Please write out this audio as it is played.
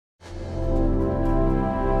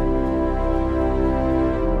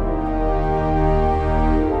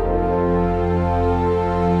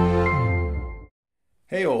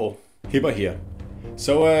Hey all, Hipper here.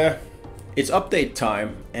 So it's update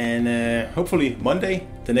time, and hopefully Monday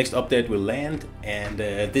the next update will land, and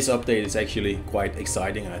this update is actually quite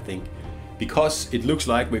exciting, I think, because it looks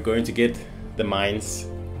like we're going to get the mines,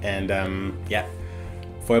 and yeah,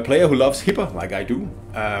 for a player who loves Hipper like I do,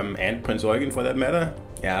 and Prince Eugen for that matter,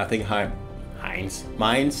 yeah, I think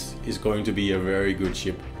Mines is going to be a very good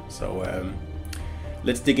ship. So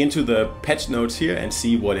let's dig into the patch notes here and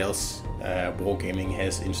see what else Wargaming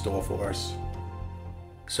has in store for us.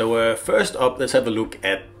 So first up, let's have a look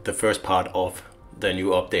at the first part of the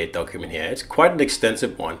new update document here. It's quite an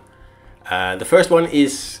extensive one. The first one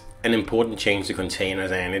is an important change to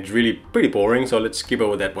containers, and it's really pretty boring, so let's skip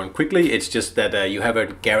over that one quickly. It's just that you have a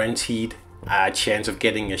guaranteed chance of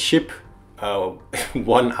getting a ship,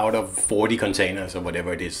 1 out of 40 containers or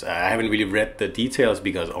whatever it is. I haven't really read the details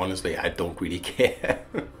because honestly I don't really care.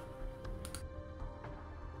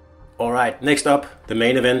 Alright, next up, the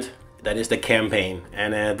main event, that is the campaign.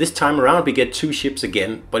 And this time around we get 2 ships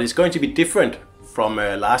again, but it's going to be different from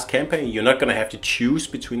last campaign. You're not going to have to choose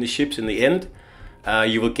between the ships in the end.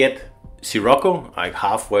 You will get Sirocco like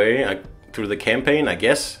halfway through the campaign, I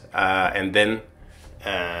guess. And then,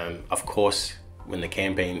 of course, when the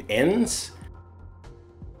campaign ends,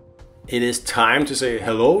 it is time to say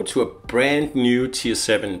hello to a brand new tier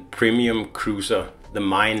 7 premium cruiser, the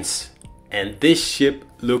Mines. And this ship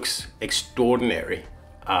looks extraordinary.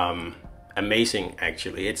 Amazing,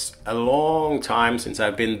 actually. It's a long time since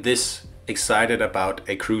I've been this excited about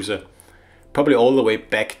a cruiser. Probably all the way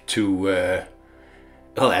back to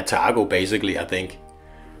Atago, basically, I think.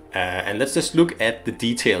 And let's just look at the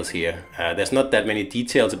details here. There's not that many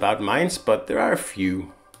details about Mines, but there are a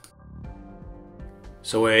few.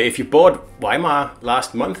 So if you bought Weimar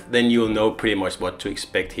last month, then you'll know pretty much what to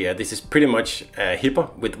expect here. This is pretty much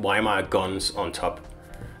Hipper with Weimar guns on top.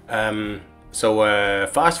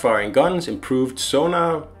 Fast firing guns, improved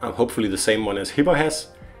sonar, hopefully the same one as Hipper has.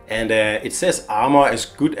 And it says armor as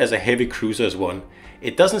good as a heavy cruiser's one.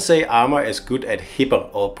 It doesn't say armor as good at Hipper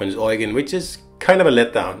or Prince Eugen, which is kind of a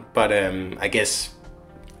letdown. But I guess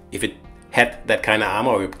if it had that kind of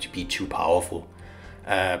armor, it would be too powerful.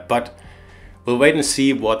 But we'll wait and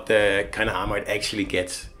see what the kind of armor it actually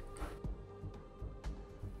gets.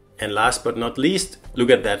 And last but not least,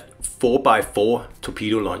 look at that 4x4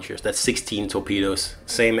 torpedo launchers. That's 16 torpedoes,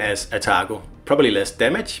 same as Atago. Probably less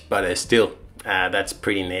damage, but still, that's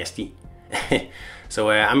pretty nasty.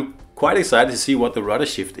 So I'm quite excited to see what the rudder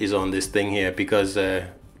shift is on this thing here, because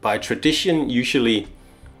by tradition, usually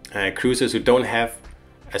cruisers who don't have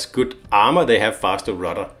as good armor, they have faster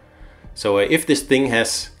rudder. So if this thing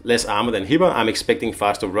has less armor than Hipper, I'm expecting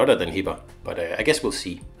faster rudder than Hipper, but I guess we'll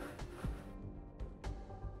see.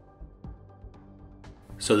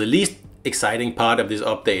 So the least exciting part of this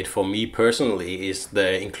update for me personally is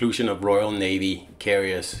the inclusion of Royal Navy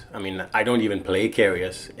carriers. I mean, I don't even play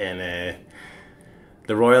carriers, and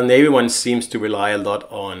the Royal Navy one seems to rely a lot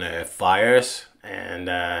on fires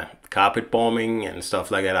and carpet bombing and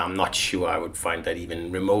stuff like that. I'm not sure I would find that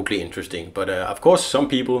even remotely interesting, but of course some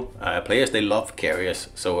people, players, they love carriers,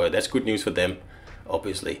 so that's good news for them,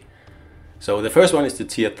 obviously. So the first one is the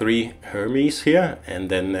tier 3 Hermes here, and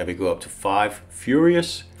then we go up to 5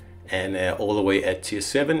 Furious, and all the way at tier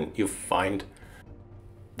 7 you find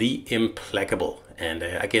the Implacable, and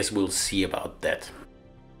I guess we'll see about that.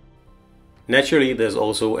 Naturally, there's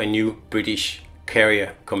also a new British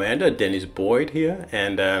carrier commander, Dennis Boyd here,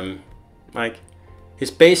 and like his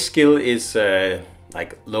base skill is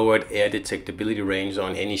like lowered air detectability range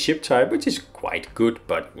on any ship type, which is quite good,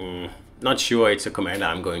 but not sure it's a commander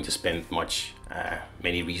I'm going to spend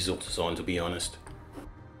many resources on, to be honest.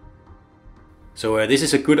 So this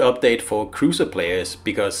is a good update for cruiser players,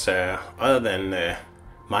 because other than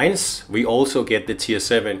Mines, we also get the tier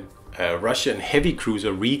 7 Russian heavy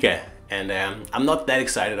cruiser Riga. And I'm not that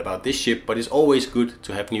excited about this ship, but it's always good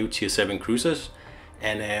to have new tier 7 cruisers.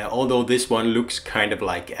 And although this one looks kind of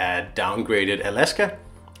like a downgraded Alaska,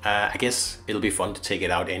 I guess it'll be fun to take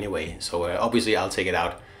it out anyway. So obviously I'll take it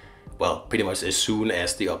out, well, pretty much as soon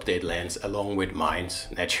as the update lands, along with Mines,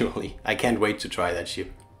 naturally. I can't wait to try that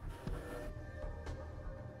ship.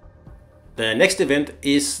 The next event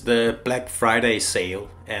is the Black Friday sale.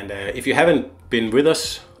 And if you haven't been with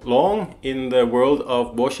us long in the world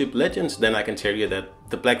of Warship Legends, then I can tell you that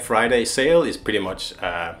the Black Friday sale is pretty much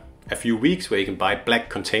a few weeks where you can buy black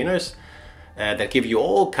containers that give you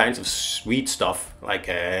all kinds of sweet stuff, like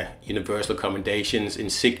universal commendations,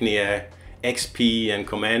 insignia, XP and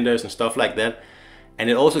commanders and stuff like that. And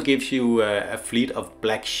it also gives you a fleet of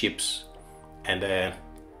black ships, and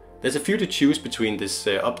there's a few to choose between this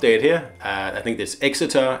update here. I think there's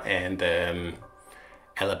Exeter and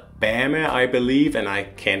Alabama, I believe, and I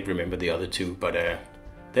can't remember the other two, but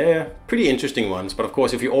they're pretty interesting ones. But of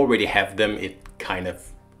course, if you already have them, it kind of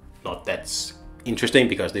not that interesting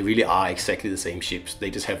because they really are exactly the same ships.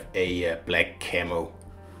 They just have a black camo.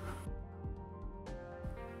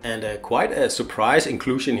 And quite a surprise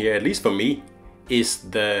inclusion here, at least for me, is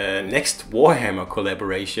the next Warhammer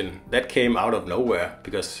collaboration. That came out of nowhere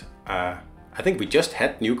because I think we just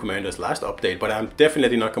had new commanders last update, but I'm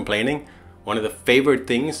definitely not complaining. One of the favorite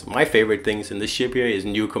things, my favorite things in this ship here is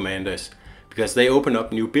new commanders, because they open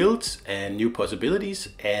up new builds and new possibilities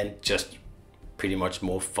and just pretty much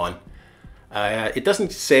more fun. It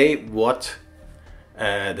doesn't say what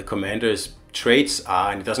the commander's traits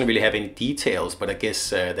are, and it doesn't really have any details, but I guess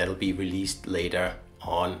that'll be released later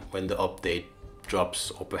on when the update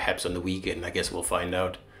drops, or perhaps on the weekend. I guess we'll find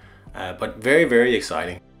out. But very, very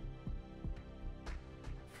exciting.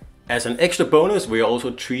 As an extra bonus, we are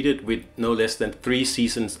also treated with no less than 3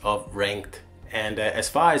 seasons of ranked. And as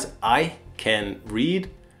far as I can read,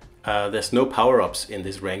 there's no power-ups in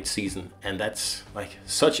this ranked season, and that's like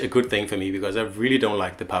such a good thing for me because I really don't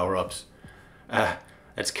like the power-ups.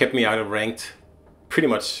 That's kept me out of ranked pretty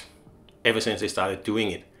much ever since they started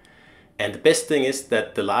doing it. And the best thing is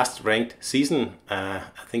that the last ranked season, I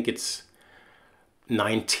think it's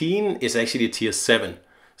 19, is actually tier 7.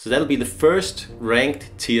 So that'll be the first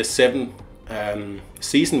ranked tier 7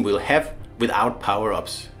 season we'll have without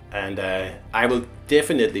power-ups. And I will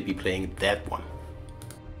definitely be playing that one.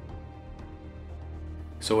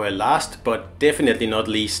 So last but definitely not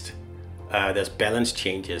least, there's balance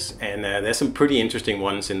changes, and there's some pretty interesting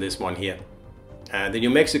ones in this one here. The New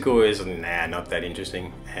Mexico is not that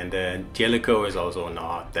interesting, and Jellicoe is also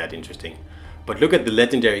not that interesting. But look at the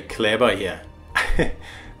legendary Kleber here.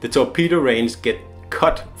 The torpedo range get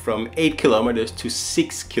cut from 8 kilometers to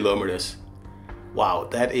 6 kilometers. Wow,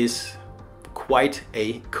 that is quite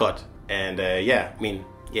a cut. And yeah, I mean,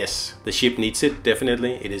 yes, the ship needs it,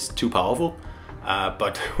 definitely. It is too powerful.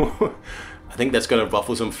 But I think that's gonna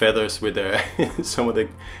ruffle some feathers with some of the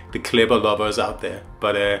Kleber lovers out there.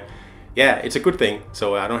 But yeah, it's a good thing,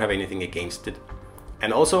 so I don't have anything against it.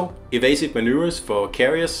 And also, evasive maneuvers for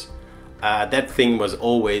carriers. That thing was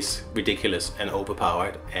always ridiculous and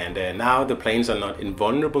overpowered, and now the planes are not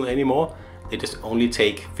invulnerable anymore. They just only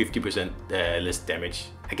take 50% less damage.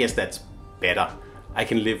 I guess that's better. I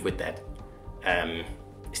can live with that.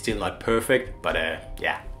 Still not perfect, but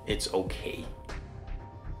yeah, it's okay.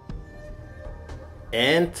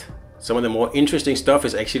 And some of the more interesting stuff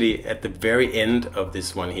is actually at the very end of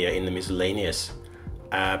this one here in the miscellaneous,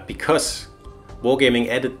 because Wargaming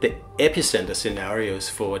added the epicenter scenarios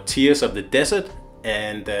for Tears of the Desert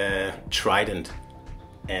and Trident,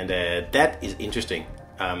 and that is interesting.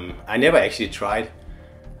 I never actually tried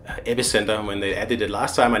epicenter when they added it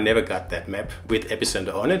last time. I never got that map with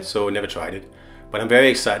epicenter on it, so never tried it. But I'm very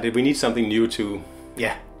excited. We need something new to,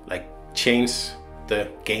 yeah, like change the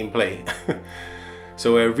gameplay.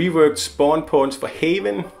 So reworked spawn points for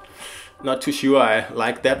Haven. Not too sure I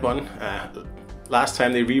like that one. Last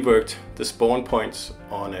time they reworked the spawn points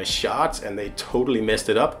on shards and they totally messed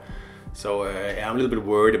it up. So I'm a little bit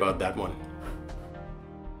worried about that one.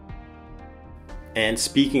 And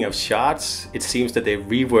speaking of shards, it seems that they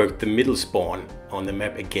reworked the middle spawn on the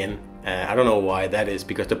map again. I don't know why that is,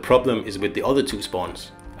 because the problem is with the other 2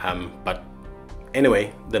 spawns. But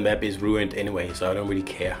anyway, the map is ruined anyway, so I don't really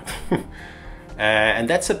care. And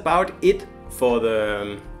that's about it for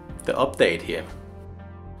the update here.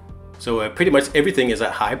 So pretty much everything is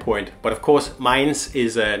at high point, but of course Mines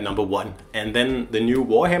is number 1. And then the new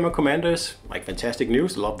Warhammer commanders, like fantastic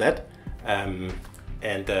news, love that.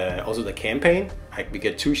 And also the campaign, we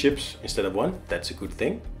get 2 ships instead of 1, that's a good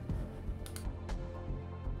thing.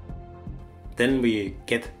 Then we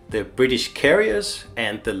get the British carriers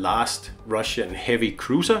and the last Russian heavy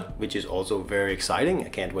cruiser, which is also very exciting. I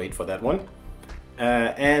can't wait for that one.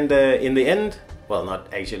 And in the end, well,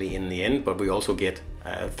 not actually in the end, but we also get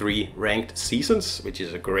 3 ranked seasons, which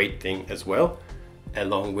is a great thing as well,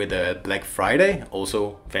 along with Black Friday,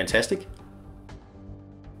 also fantastic.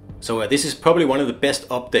 So this is probably one of the best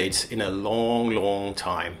updates in a long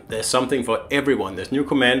time. There's something for everyone. There's new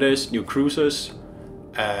commanders, new cruisers,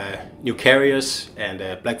 new carriers,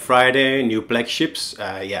 and Black Friday, new black ships.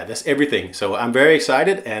 Yeah, that's everything. So I'm very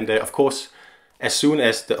excited, and of course, as soon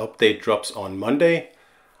as the update drops on Monday,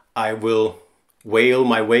 I will whale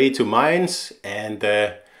my way to Mines, and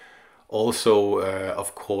also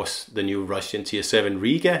of course the new Russian tier 7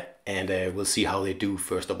 Riga, and we'll see how they do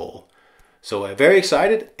first of all. So very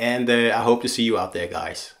excited, and I hope to see you out there,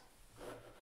 guys.